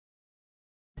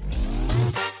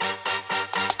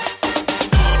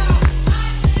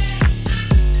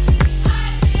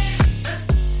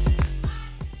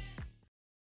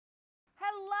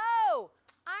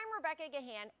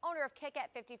Callahan, owner of Kick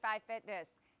at 55 Fitness.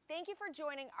 Thank you for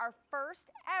joining our first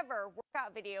ever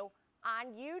workout video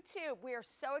on YouTube. We are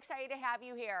so excited to have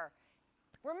you here.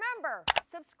 Remember,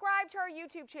 subscribe to our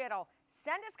YouTube channel.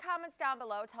 Send us comments down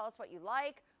below. Tell us what you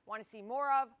like, want to see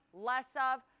more of, less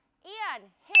of, and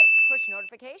hit push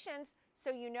notifications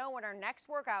so you know when our next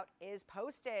workout is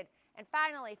posted. And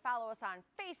finally, follow us on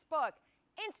Facebook,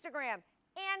 Instagram,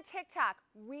 and TikTok.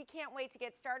 We can't wait to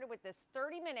get started with this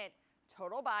 30-minute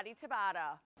total body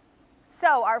Tabata.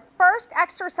 So our first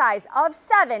exercise of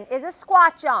 7 is a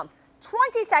squat jump.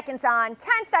 20 seconds on,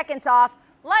 10 seconds off.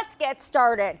 Let's get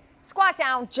started. Squat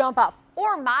down, jump up,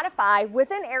 or modify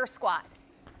with an air squat.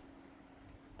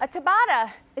 A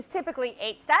Tabata is typically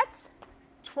 8 sets,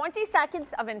 20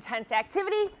 seconds of intense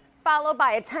activity, followed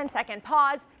by a 10-second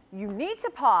pause. You need to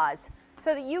pause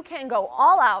so that you can go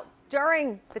all out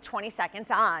during the 20 seconds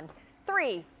on.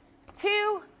 3,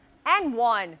 2, and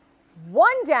 1.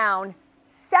 1 down,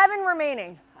 7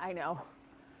 remaining. I know.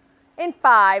 In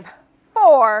 5,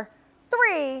 4,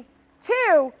 3,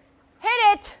 2, hit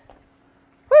it.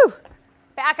 Woo!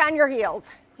 Back on your heels.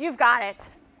 You've got it.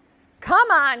 Come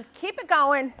on, keep it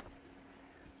going.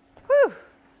 Woo!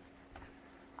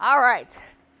 All right.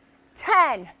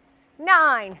 10,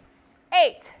 9,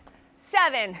 8,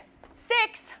 7,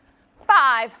 6,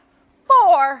 5,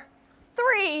 4,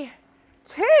 3,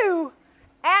 2,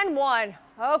 and 1.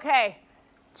 Okay,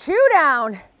 2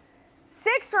 down,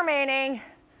 6 remaining.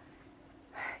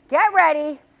 Get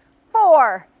ready.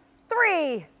 4,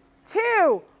 3,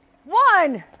 2,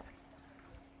 1.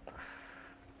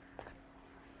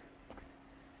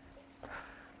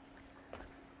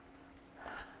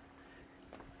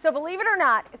 So believe it or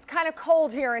not, it's kind of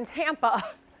cold here in Tampa.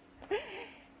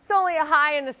 It's only a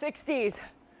high in the 60s.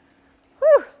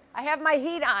 Whew, I have my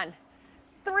heat on.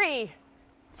 3,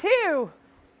 2,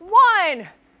 1.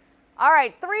 All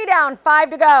right, 3 down,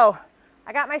 5 to go.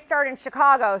 I got my start in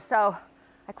Chicago, so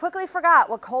I quickly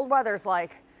forgot what cold weather's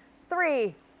like.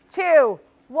 3, 2,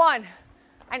 1.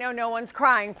 I know no one's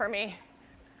crying for me.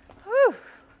 Whew.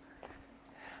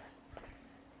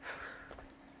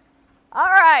 All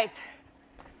right.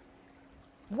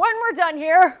 When we're done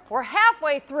here, we're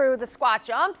halfway through the squat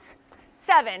jumps.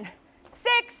 7,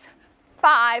 6,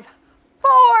 5,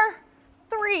 4,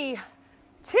 3,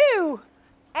 2,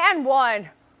 and 1.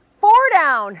 4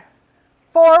 down,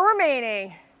 4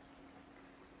 remaining.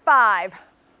 5,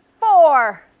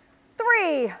 4,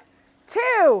 3,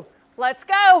 2, let's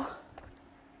go.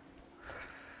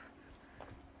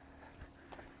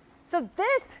 So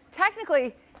this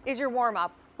technically is your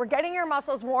warm-up. We're getting your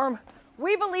muscles warm.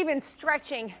 We believe in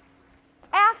stretching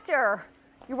after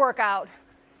you work out.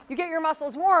 You get your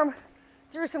muscles warm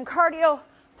through some cardio,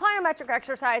 plyometric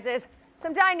exercises,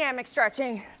 some dynamic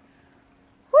stretching.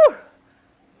 Whew.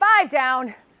 5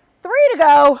 down, 3 to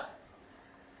go.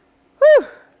 Whew.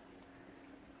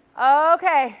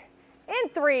 Okay, in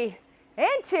 3, in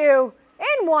 2,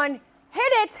 in 1, hit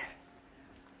it.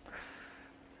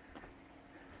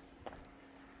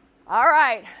 All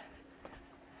right.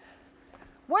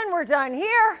 When we're done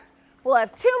here, we'll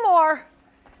have 2 more,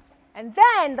 and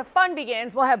then the fun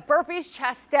begins. We'll have burpees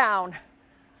chest down.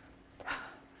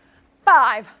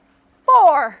 5,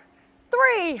 4,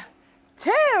 3,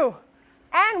 2,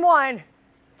 and 1.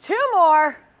 2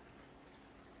 more.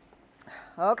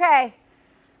 Okay.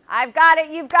 I've got it.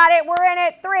 You've got it. We're in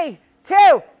it. 3,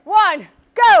 2, 1,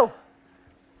 go.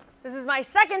 This is my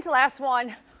second to last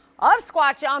one of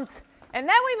squat jumps, and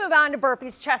then we move on to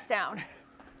burpees chest down.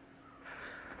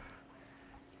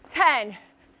 10,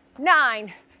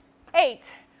 9,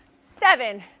 8,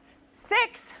 7,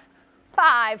 6,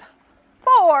 5,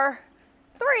 4,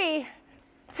 3,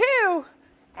 2,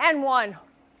 and 1.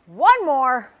 1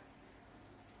 more.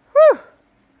 Whew.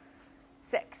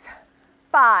 6,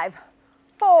 5,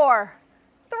 4,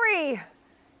 3,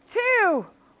 2,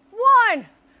 1.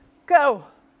 Go.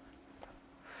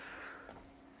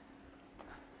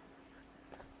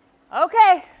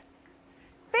 Okay.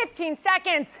 15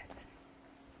 seconds.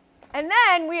 And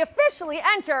then we officially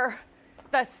enter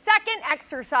the second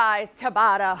exercise,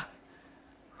 Tabata.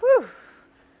 Whew.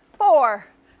 4,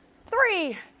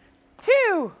 3,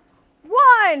 2,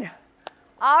 1.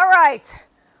 All right.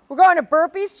 We're going to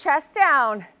burpees chest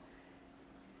down.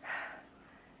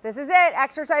 This is it.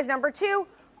 Exercise number 2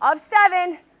 of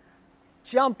 7.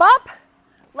 Jump up.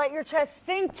 Let your chest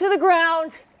sink to the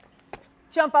ground.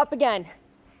 Jump up again.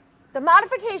 The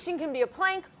modification can be a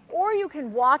plank, or you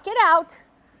can walk it out.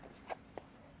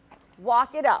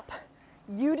 Walk it up.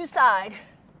 You decide.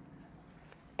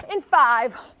 In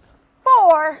 5,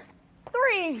 4,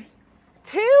 3,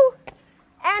 2,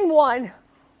 and 1.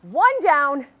 1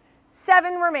 down,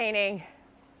 7 remaining.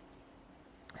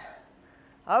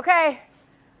 Okay,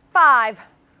 5,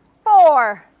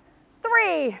 4,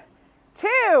 3,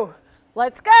 2,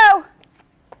 let's go.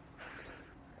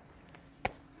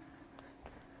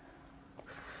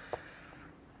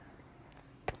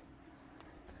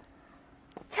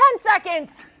 10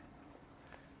 seconds.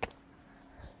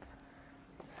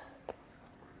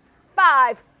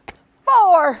 5,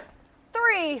 4,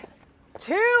 3,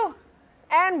 2,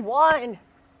 and 1.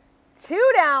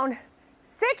 2 down,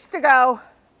 6 to go.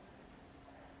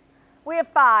 We have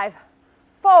 5,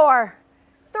 4,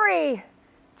 3,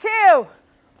 2.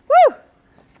 Woo!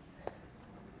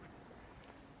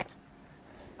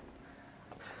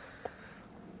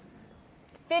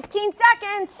 "15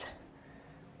 seconds.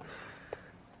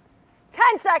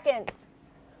 10 seconds.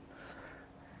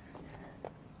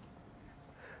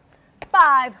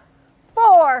 5,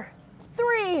 4,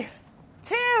 3,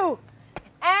 2,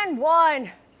 and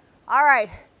 1. All right,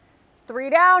 3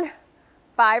 down,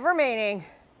 5 remaining.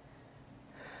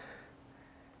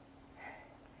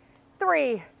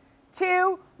 3,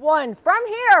 2, 1. From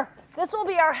here, this will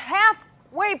be our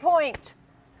halfway point.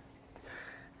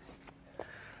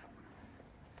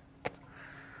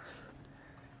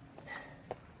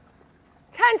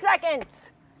 "10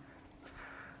 seconds.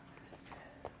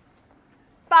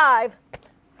 5,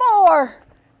 4,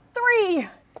 3,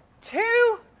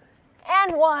 2,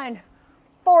 and 1.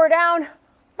 4 down,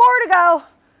 4 to go.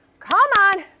 Come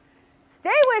on,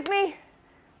 stay with me.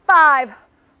 5,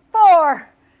 4,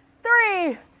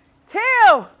 3,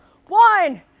 2,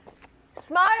 1.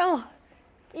 Smile,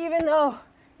 even though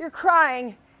you're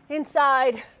crying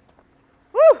inside.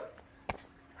 Woo!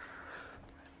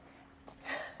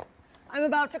 I'm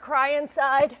about to cry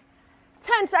inside.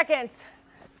 10 seconds.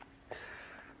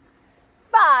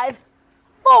 5,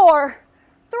 4,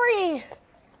 3,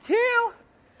 2,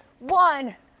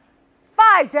 1.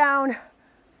 5 down,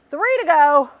 3 to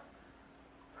go.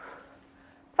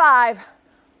 5,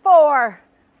 4,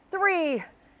 3,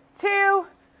 2,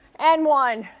 and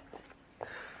 1.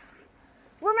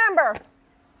 Remember,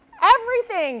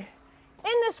 everything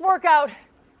in this workout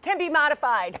can be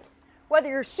modified, whether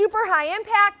you're super high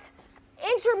impact,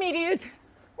 intermediate,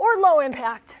 or low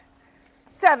impact.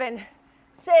 7,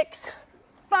 6,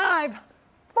 5,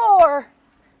 4,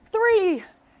 3,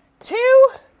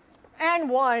 2, and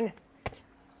 1.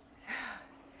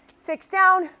 6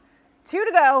 down, 2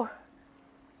 to go.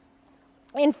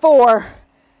 In 4,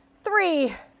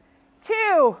 3,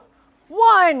 2,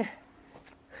 1.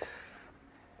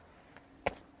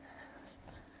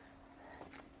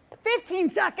 15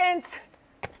 seconds.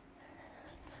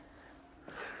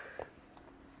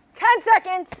 10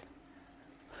 seconds.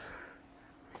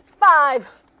 5,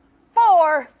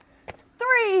 4,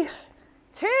 3,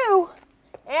 2,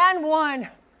 and 1.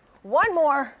 One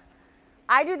more.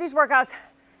 I do these workouts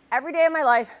every day of my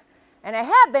life, and I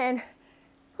have been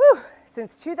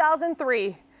since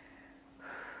 2003.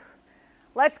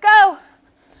 Let's go.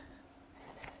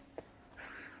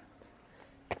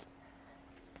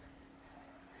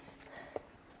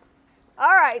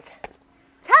 All right,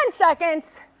 10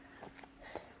 seconds.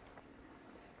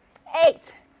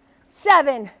 8,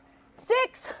 7,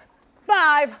 6,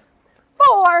 5,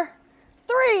 4,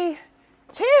 3,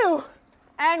 2,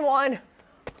 and 1.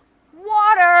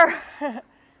 Water.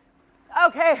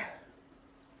 Okay.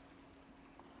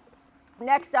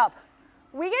 Next up,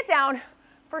 we get down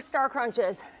for star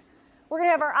crunches. We're gonna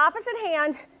have our opposite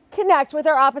hand connect with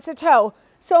our opposite toe.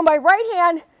 So my right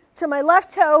hand to my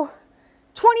left toe,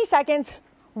 20 seconds,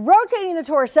 rotating the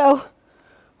torso.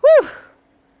 Whew.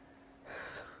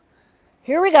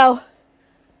 Here we go.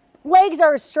 Legs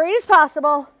are as straight as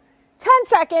possible. 10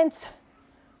 seconds.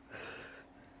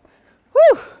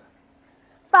 Whew.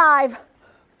 5,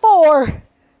 4,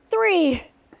 3,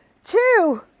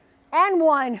 2, and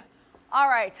 1. All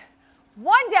right,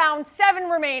 1 down, 7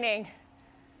 remaining.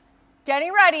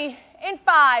 Getting ready in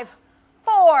 5,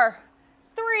 4,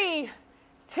 3,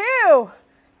 2,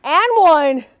 and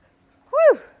 1.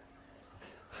 Whew.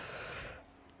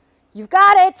 You've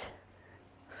got it.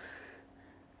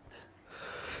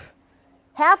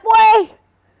 Halfway,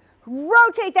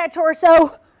 rotate that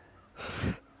torso.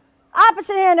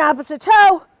 Opposite hand, opposite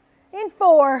toe. In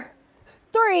 4,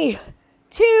 3,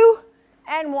 2,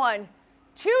 and 1.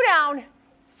 2 down,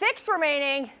 6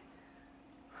 remaining.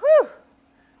 Whew.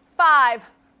 5,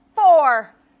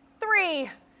 4,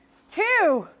 3,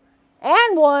 2,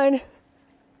 and 1.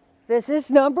 This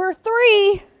is number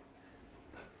 3.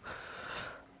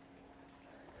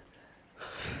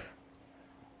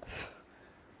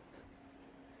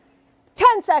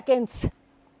 Seconds.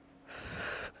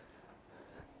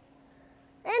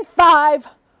 And 5,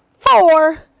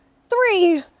 4,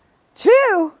 3,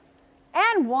 2,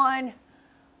 and one.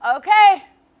 Okay.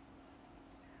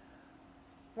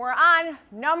 We're on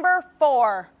number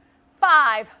 4.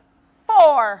 5,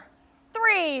 4,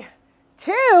 3,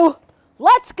 2.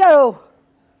 Let's go.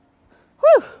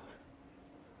 Whew.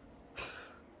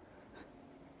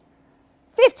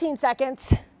 15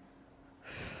 seconds.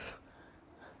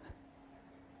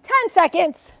 10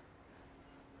 seconds.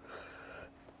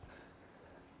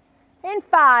 In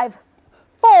 5,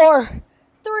 4,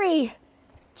 3,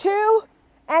 2,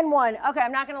 and 1. Okay,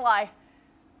 I'm not gonna lie.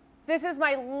 This is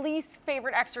my least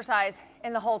favorite exercise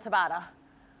in the whole Tabata.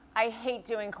 I hate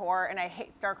doing core and I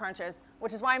hate star crunches,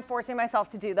 which is why I'm forcing myself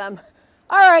to do them.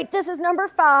 All right, this is number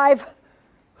 5.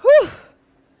 Whew.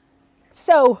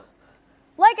 So,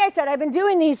 like I said, I've been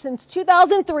doing these since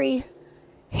 2003.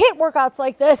 HIIT workouts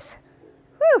like this.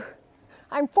 Whew.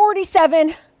 I'm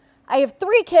 47. I have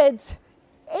 3 kids,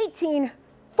 18,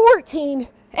 14,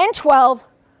 and 12.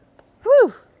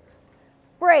 Whew.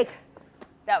 Break.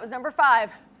 That was number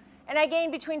 5. And I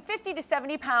gained between 50 to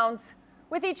 70 pounds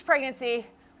with each pregnancy,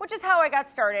 which is how I got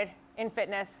started in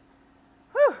fitness.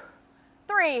 Whew.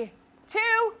 3,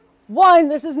 2, 1.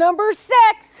 This is number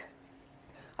 6.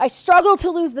 I struggled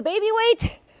to lose the baby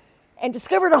weight and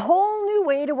discovered a whole new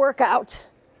way to work out.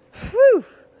 Whew.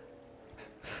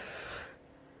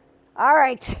 All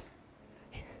right.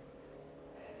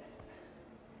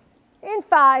 In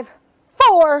 5,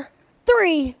 4,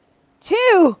 3,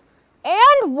 2,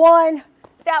 and 1.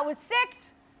 That was 6,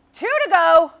 2 to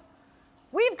go.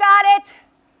 We've got it.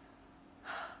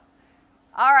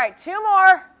 All right, 2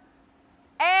 more,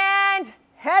 and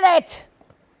hit it.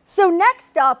 So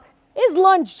next up is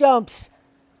lunge jumps.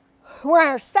 We're on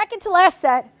our second to last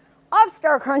set of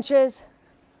star crunches.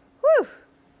 Whew.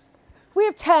 We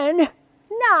have 10,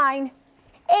 9,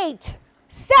 8,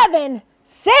 7,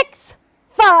 6,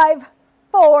 5,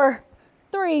 4,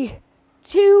 3,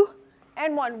 2,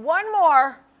 and 1. One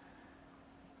more.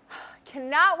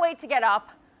 Cannot wait to get up.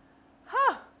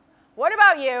 Huh. What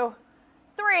about you?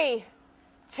 3,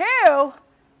 2,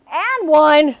 and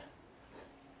 1.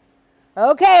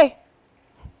 Okay.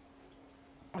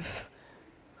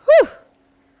 Whew.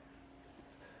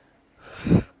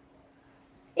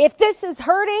 If this is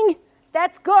hurting,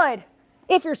 that's good.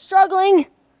 If you're struggling,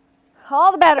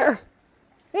 all the better.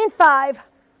 In 5,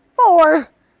 4,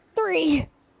 3,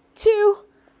 2,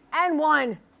 and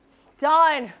 1.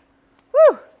 Done.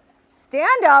 Whew.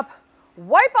 Stand up,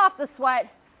 wipe off the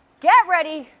sweat, get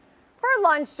ready for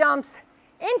lunge jumps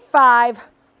in 5,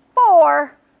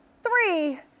 4,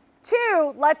 3,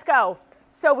 2, let's go.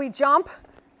 So we jump,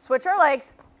 switch our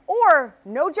legs, or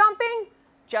no jumping,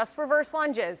 just reverse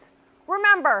lunges.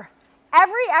 Remember,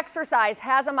 every exercise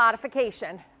has a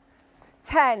modification.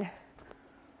 10,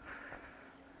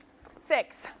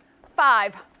 6,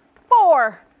 5,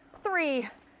 4, 3,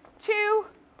 2,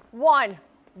 1.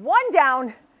 1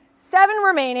 down, 7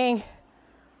 remaining.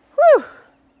 Whew.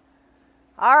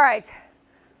 All right.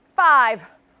 5,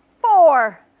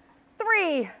 4,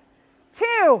 3,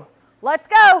 2. Let's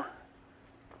go.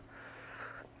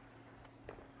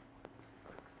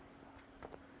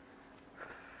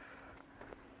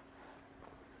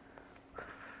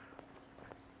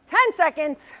 Ten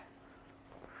seconds.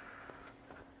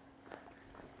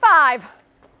 5.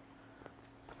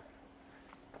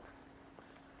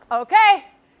 Okay.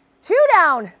 2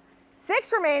 down,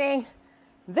 6 remaining.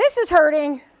 This is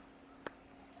hurting,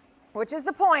 which is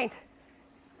the point.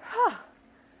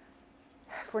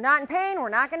 If we're not in pain, we're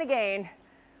not going to gain.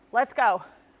 Let's go.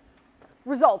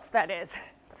 Results, that is.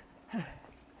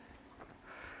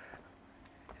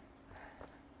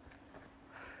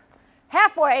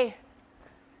 Halfway.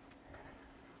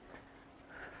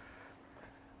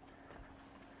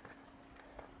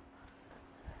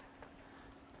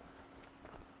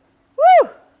 Woo!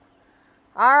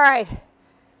 All right.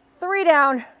 3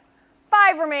 down,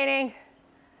 5 remaining.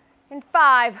 In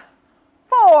 5,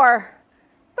 4,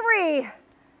 3,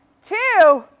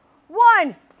 2,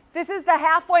 1. This is the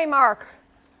halfway mark.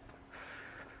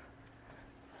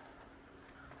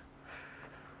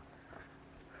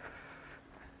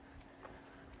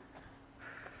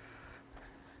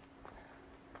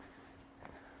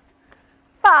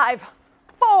 Five,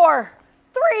 4,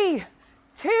 3,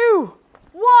 2,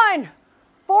 1.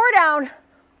 4 down,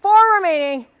 4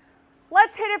 remaining.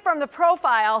 Let's hit it from the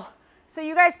profile so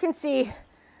you guys can see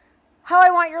how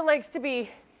I want your legs to be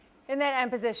in that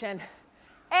end position.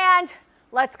 And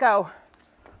let's go.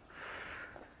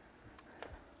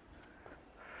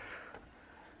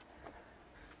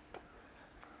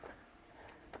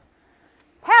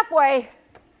 Halfway.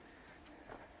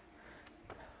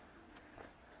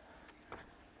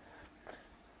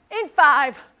 In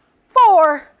 5,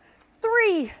 4,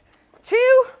 3,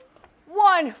 2,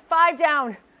 1. 5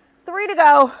 down, 3 to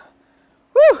go.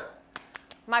 Woo!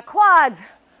 My quads.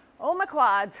 Oh, my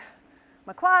quads.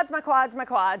 My quads, my quads, my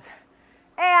quads.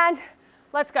 And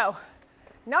let's go.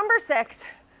 Number 6.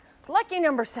 Lucky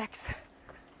number 6.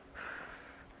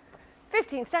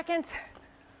 15 seconds.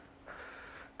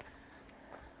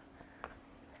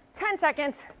 10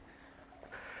 seconds.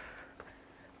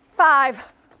 5,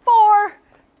 4,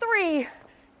 3,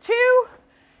 2,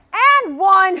 and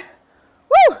 1.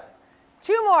 Woo!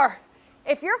 2 more.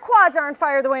 If your quads are on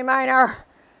fire the way mine are,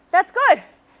 that's good.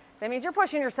 That means you're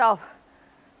pushing yourself.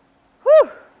 Woo!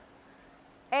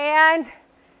 And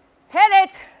hit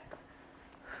it.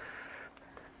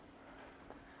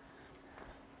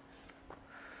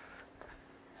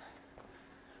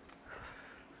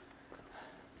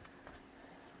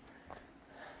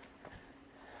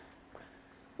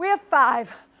 We have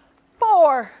 5,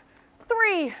 4,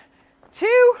 3,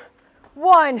 2,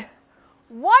 1.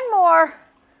 One more.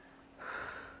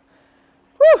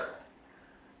 Whew.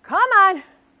 Come on.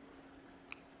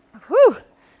 Whew.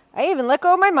 I even let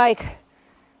go of my mic.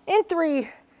 In 3,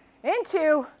 in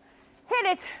 2, hit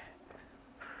it.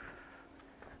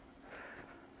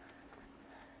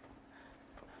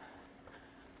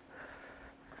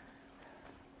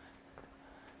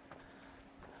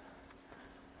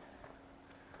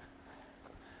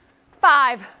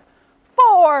 Five,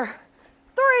 4,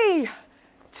 3,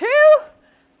 2,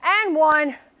 and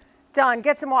 1. Done.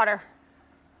 Get some water.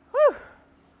 Whew.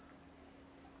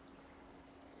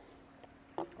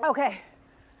 Okay.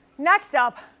 Next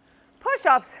up,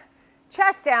 push-ups,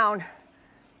 chest down,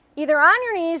 either on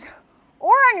your knees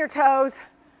or on your toes.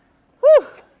 Whew.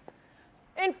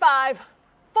 In 5,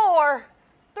 4,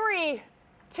 3,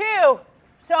 2.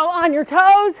 So on your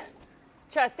toes,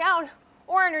 chest down,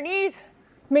 or on your knees.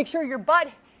 Make sure your butt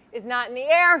is not in the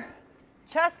air.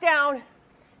 Chest down.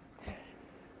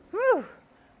 Whew.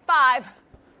 5,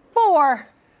 4,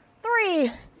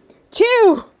 3,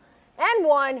 2, and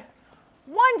 1.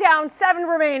 1 down, 7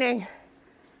 remaining.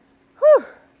 Whew.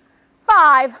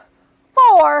 5,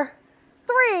 4,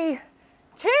 3,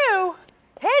 2,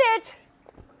 hit it.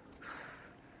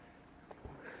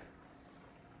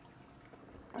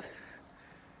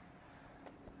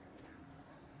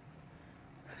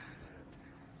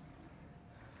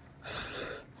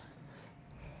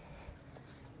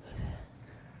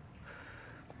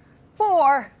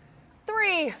 Four,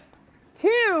 3,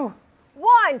 2,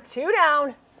 1. 2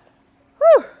 down.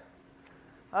 Whew.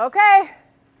 Okay.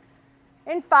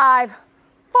 In 5,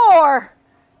 4,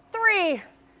 3,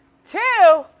 2,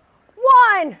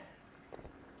 1.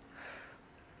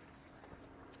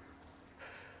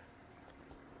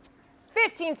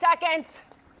 Fifteen seconds.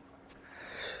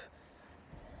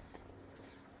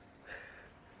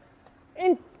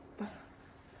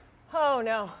 Oh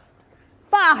no.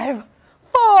 5,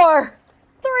 4,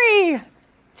 3,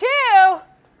 2,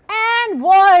 and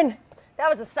 1. That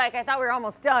was a psych. I thought we were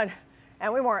almost done,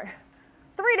 and we weren't.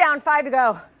 3 down, 5 to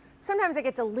go. Sometimes I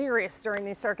get delirious during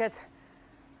these circuits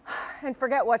and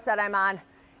forget what set I'm on.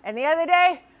 And the other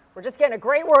day, we're just getting a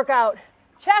great workout.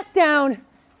 Chest down.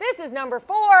 This is number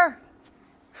 4.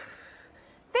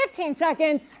 15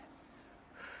 seconds.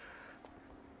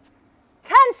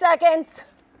 10 seconds.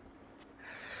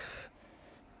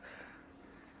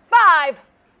 5,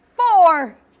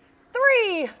 4,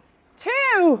 3,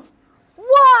 2,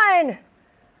 1.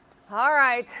 All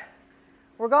right.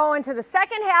 We're going to the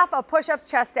second half of push-ups,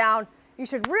 chest down. You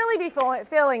should really be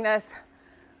feeling this.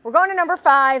 We're going to number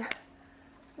 5.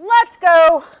 Let's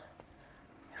go.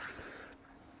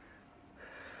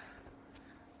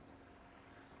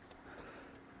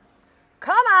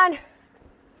 Come on.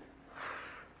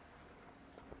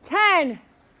 10,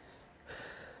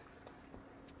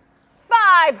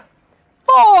 5,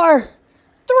 4,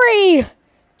 3,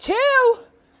 2,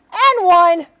 and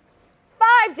 1.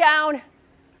 5 down.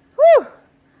 Whew.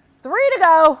 3 to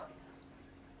go.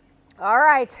 All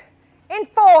right. In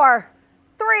 4,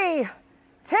 3,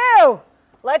 2.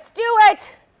 Let's do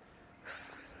it.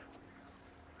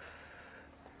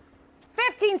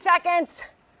 15 seconds.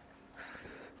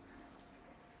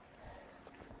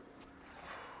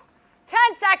 10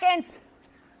 seconds.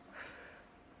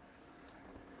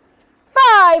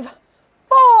 5,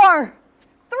 4,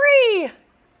 3,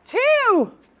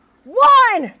 2,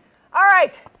 1. All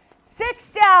right. 6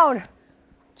 down.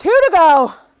 2 to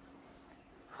go.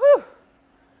 Whew.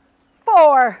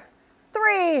 4,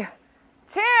 3,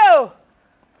 2.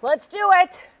 Let's do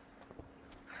it.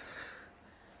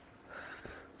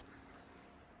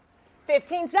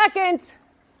 15 seconds.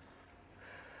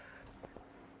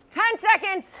 10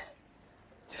 seconds.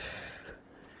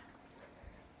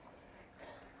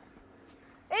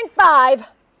 5,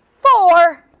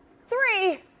 4,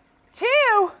 3,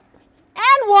 2,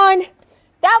 and 1.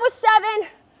 That was 7.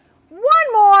 One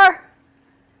more.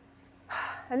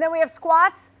 And then we have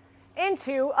squats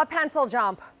into a pencil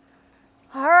jump.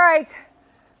 All right,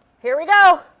 here we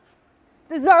go.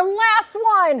 This is our last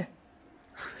one.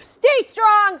 Stay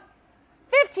strong.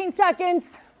 15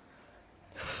 seconds.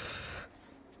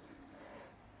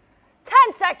 10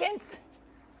 seconds.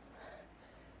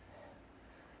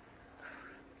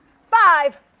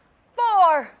 5,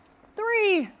 4,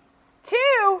 3,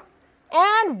 2,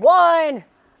 and 1.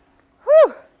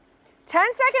 Whew.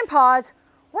 10-second pause.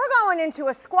 We're going into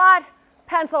a squat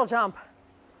pencil jump.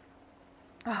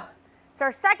 It's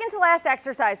our second to last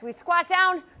exercise. We squat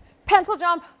down, pencil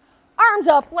jump, arms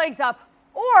up, legs up,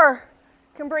 or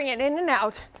can bring it in and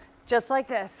out just like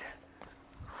this.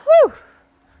 Whew.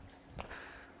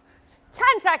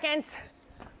 10 seconds.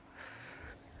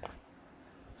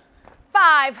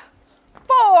 5,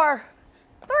 4,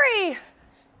 3,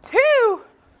 2,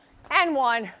 and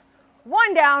 1.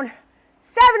 1 down,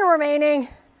 7 remaining.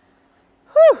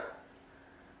 Whew.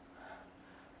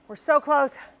 We're so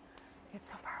close.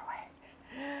 It's so far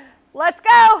away. Let's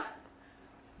go.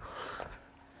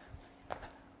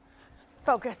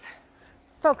 Focus.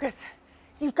 Focus.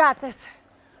 You've got this.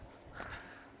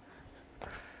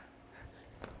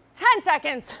 10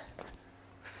 seconds.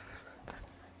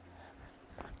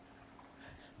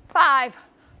 5,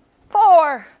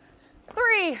 4,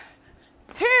 3,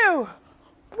 2,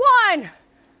 1.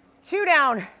 2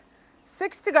 down.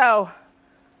 6 to go.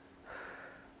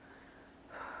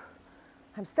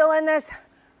 I'm still in this.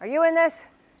 Are you in this?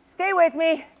 Stay with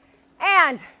me.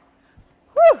 And,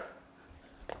 whew.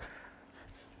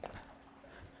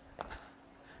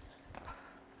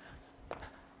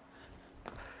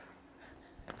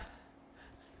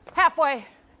 Halfway.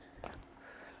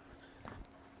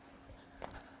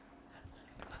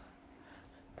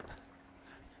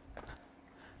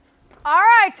 All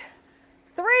right,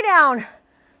 3 down,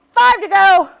 5 to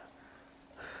go.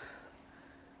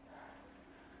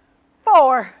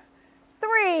 4,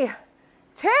 3,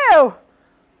 2,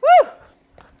 woo.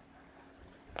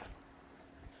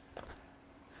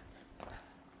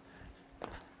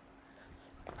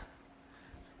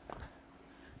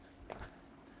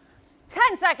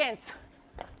 10 seconds.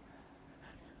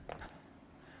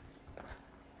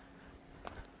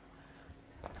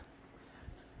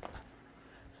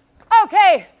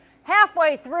 Okay,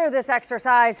 halfway through this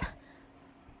exercise.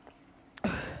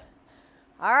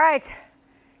 All right,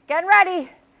 getting ready.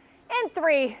 In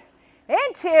 3,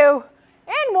 in 2,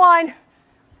 in 1.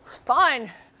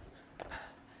 Fun.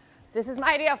 This is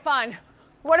my idea of fun.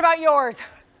 What about yours?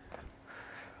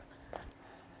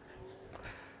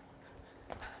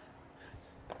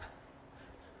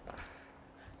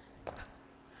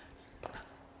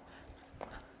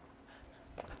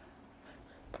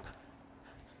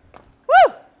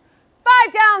 Woo!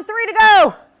 5 down, 3 to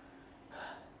go.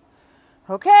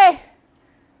 Okay.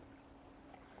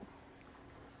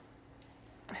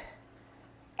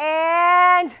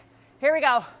 And here we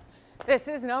go. This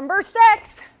is number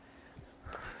 6.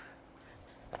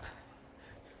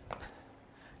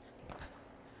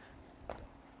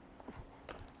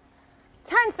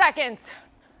 10 seconds.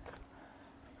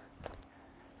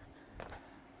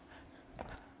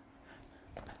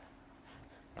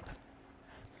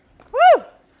 Woo!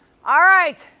 All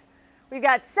right. We've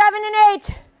got 7 and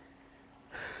 8.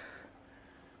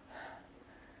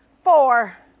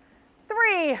 4,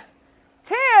 3,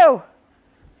 2.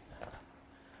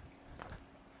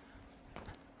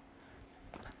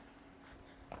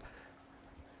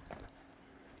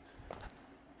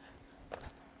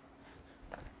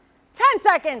 10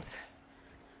 seconds.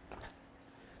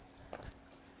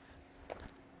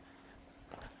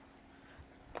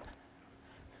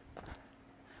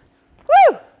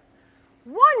 Woo!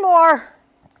 1 more.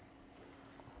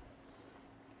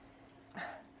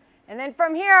 And then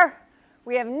from here,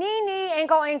 we have knee, knee,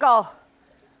 ankle, ankle.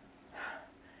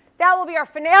 That will be our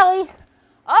finale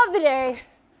of the day.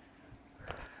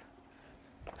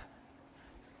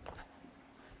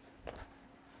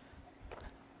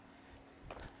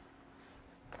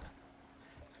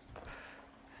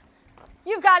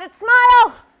 You've got it,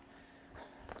 smile.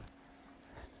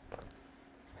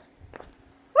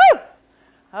 Woo!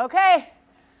 Okay.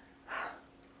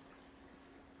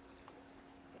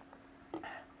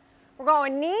 We're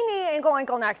going knee, knee, ankle,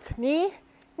 ankle next. Knee,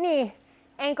 knee,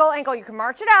 ankle, ankle. You can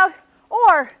march it out,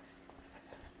 or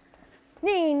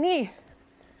knee, knee,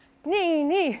 knee,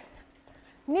 knee,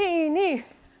 knee, knee.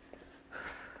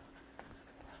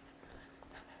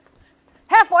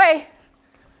 Halfway.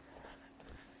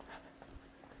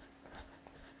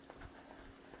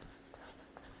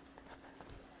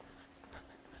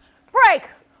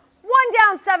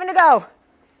 down, 7 to go.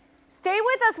 Stay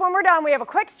with us when we're done. We have a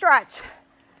quick stretch.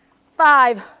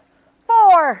 5,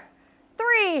 4,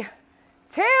 3,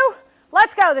 2,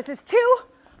 let's go. This is 2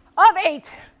 of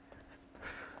 8.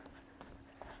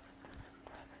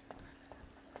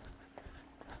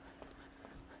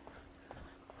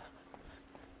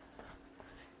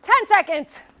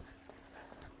 Seconds.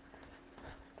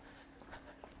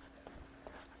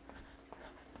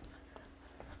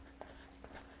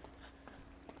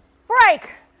 Break.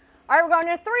 All right, we're going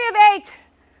to 3 of 8.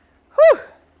 Whew.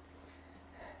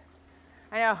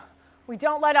 I know, we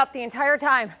don't let up the entire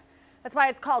time. That's why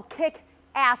it's called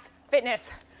kick-ass fitness.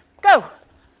 Go.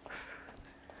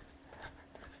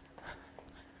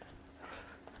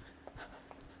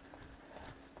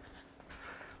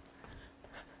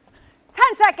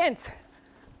 Seconds.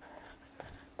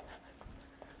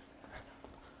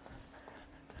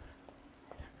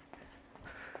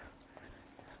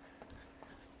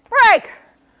 Break.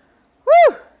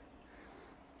 Woo.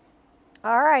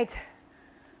 All right.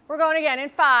 We're going again in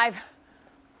 5,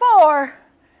 4,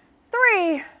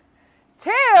 3,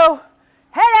 2,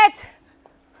 hit it.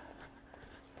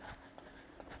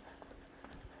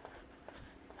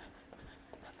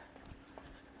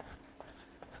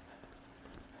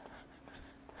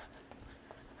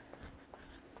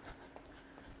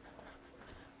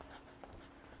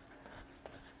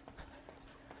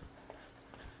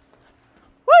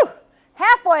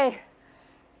 Halfway.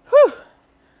 Whew.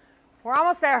 We're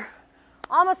almost there.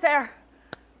 Almost there.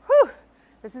 Whew.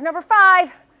 This is number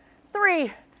 5,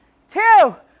 3, 2,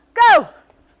 go.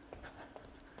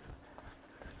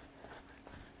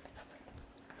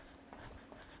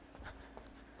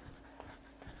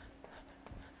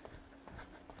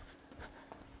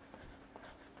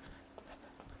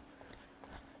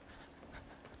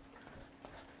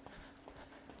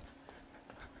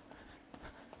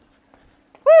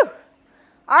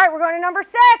 All right, we're going to number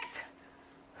 6.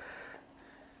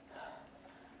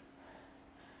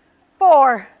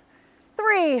 4,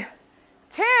 3,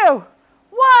 2,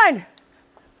 1.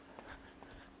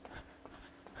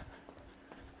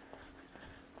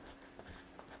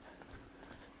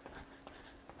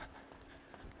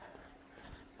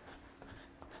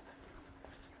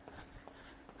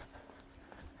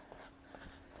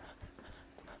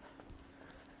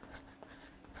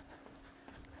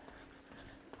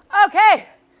 Okay.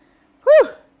 Whew.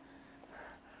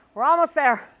 We're almost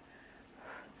there.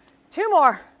 2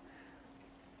 more.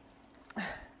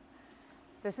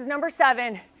 This is number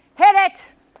 7. Hit it.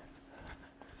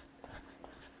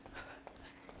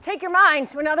 Take your mind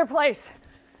to another place.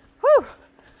 Whew.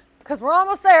 Because we're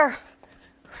almost there.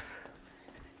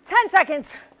 10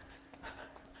 seconds.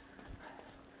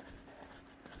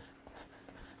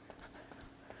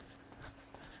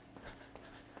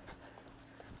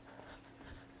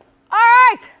 All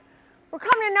right. We're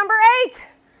coming to number 8.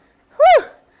 Whew.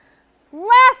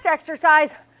 Last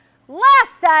exercise,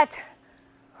 last set.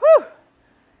 Whew.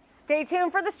 Stay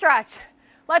tuned for the stretch.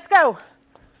 Let's go.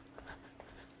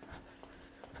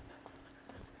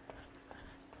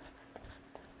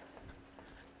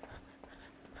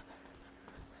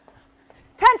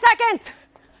 10 seconds.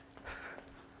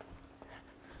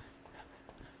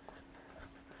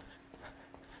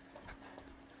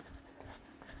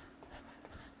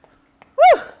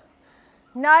 Woo.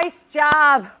 Nice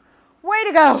job. Way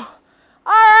to go.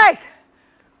 All right.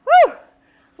 Woo.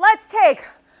 Let's take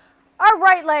our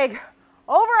right leg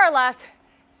over our left.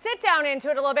 Sit down into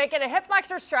it a little bit. Get a hip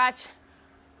flexor stretch.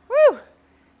 Woo.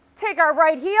 Take our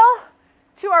right heel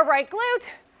to our right glute.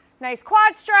 Nice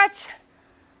quad stretch.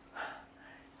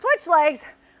 Switch legs.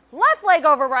 Left leg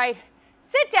over right.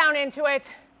 Sit down into it.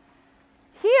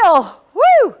 Heel.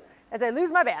 Woo. As I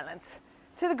lose my balance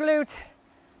to the glute.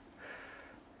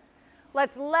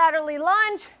 Let's laterally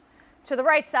lunge to the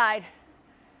right side,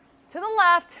 to the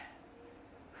left.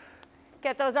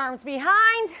 Get those arms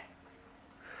behind,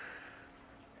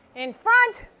 in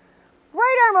front,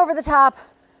 right arm over the top,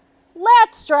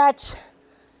 lat stretch,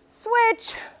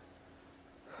 switch,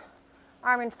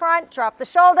 arm in front, drop the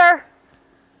shoulder.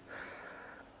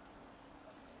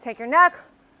 Take your neck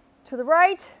to the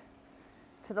right,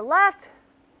 to the left.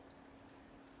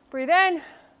 Breathe in,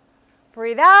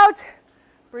 breathe out.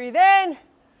 Breathe in,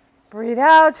 breathe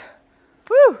out.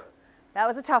 Whew, that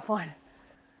was a tough one.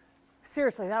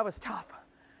 Seriously, that was tough.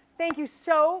 Thank you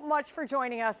so much for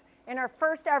joining us in our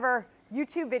first ever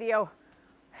YouTube video.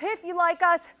 If you like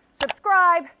us,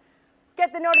 subscribe,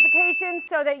 get the notifications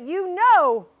so that you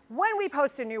know when we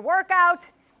post a new workout,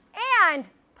 and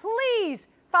please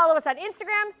follow us on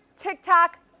Instagram,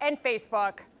 TikTok, and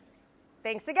Facebook.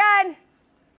 Thanks again.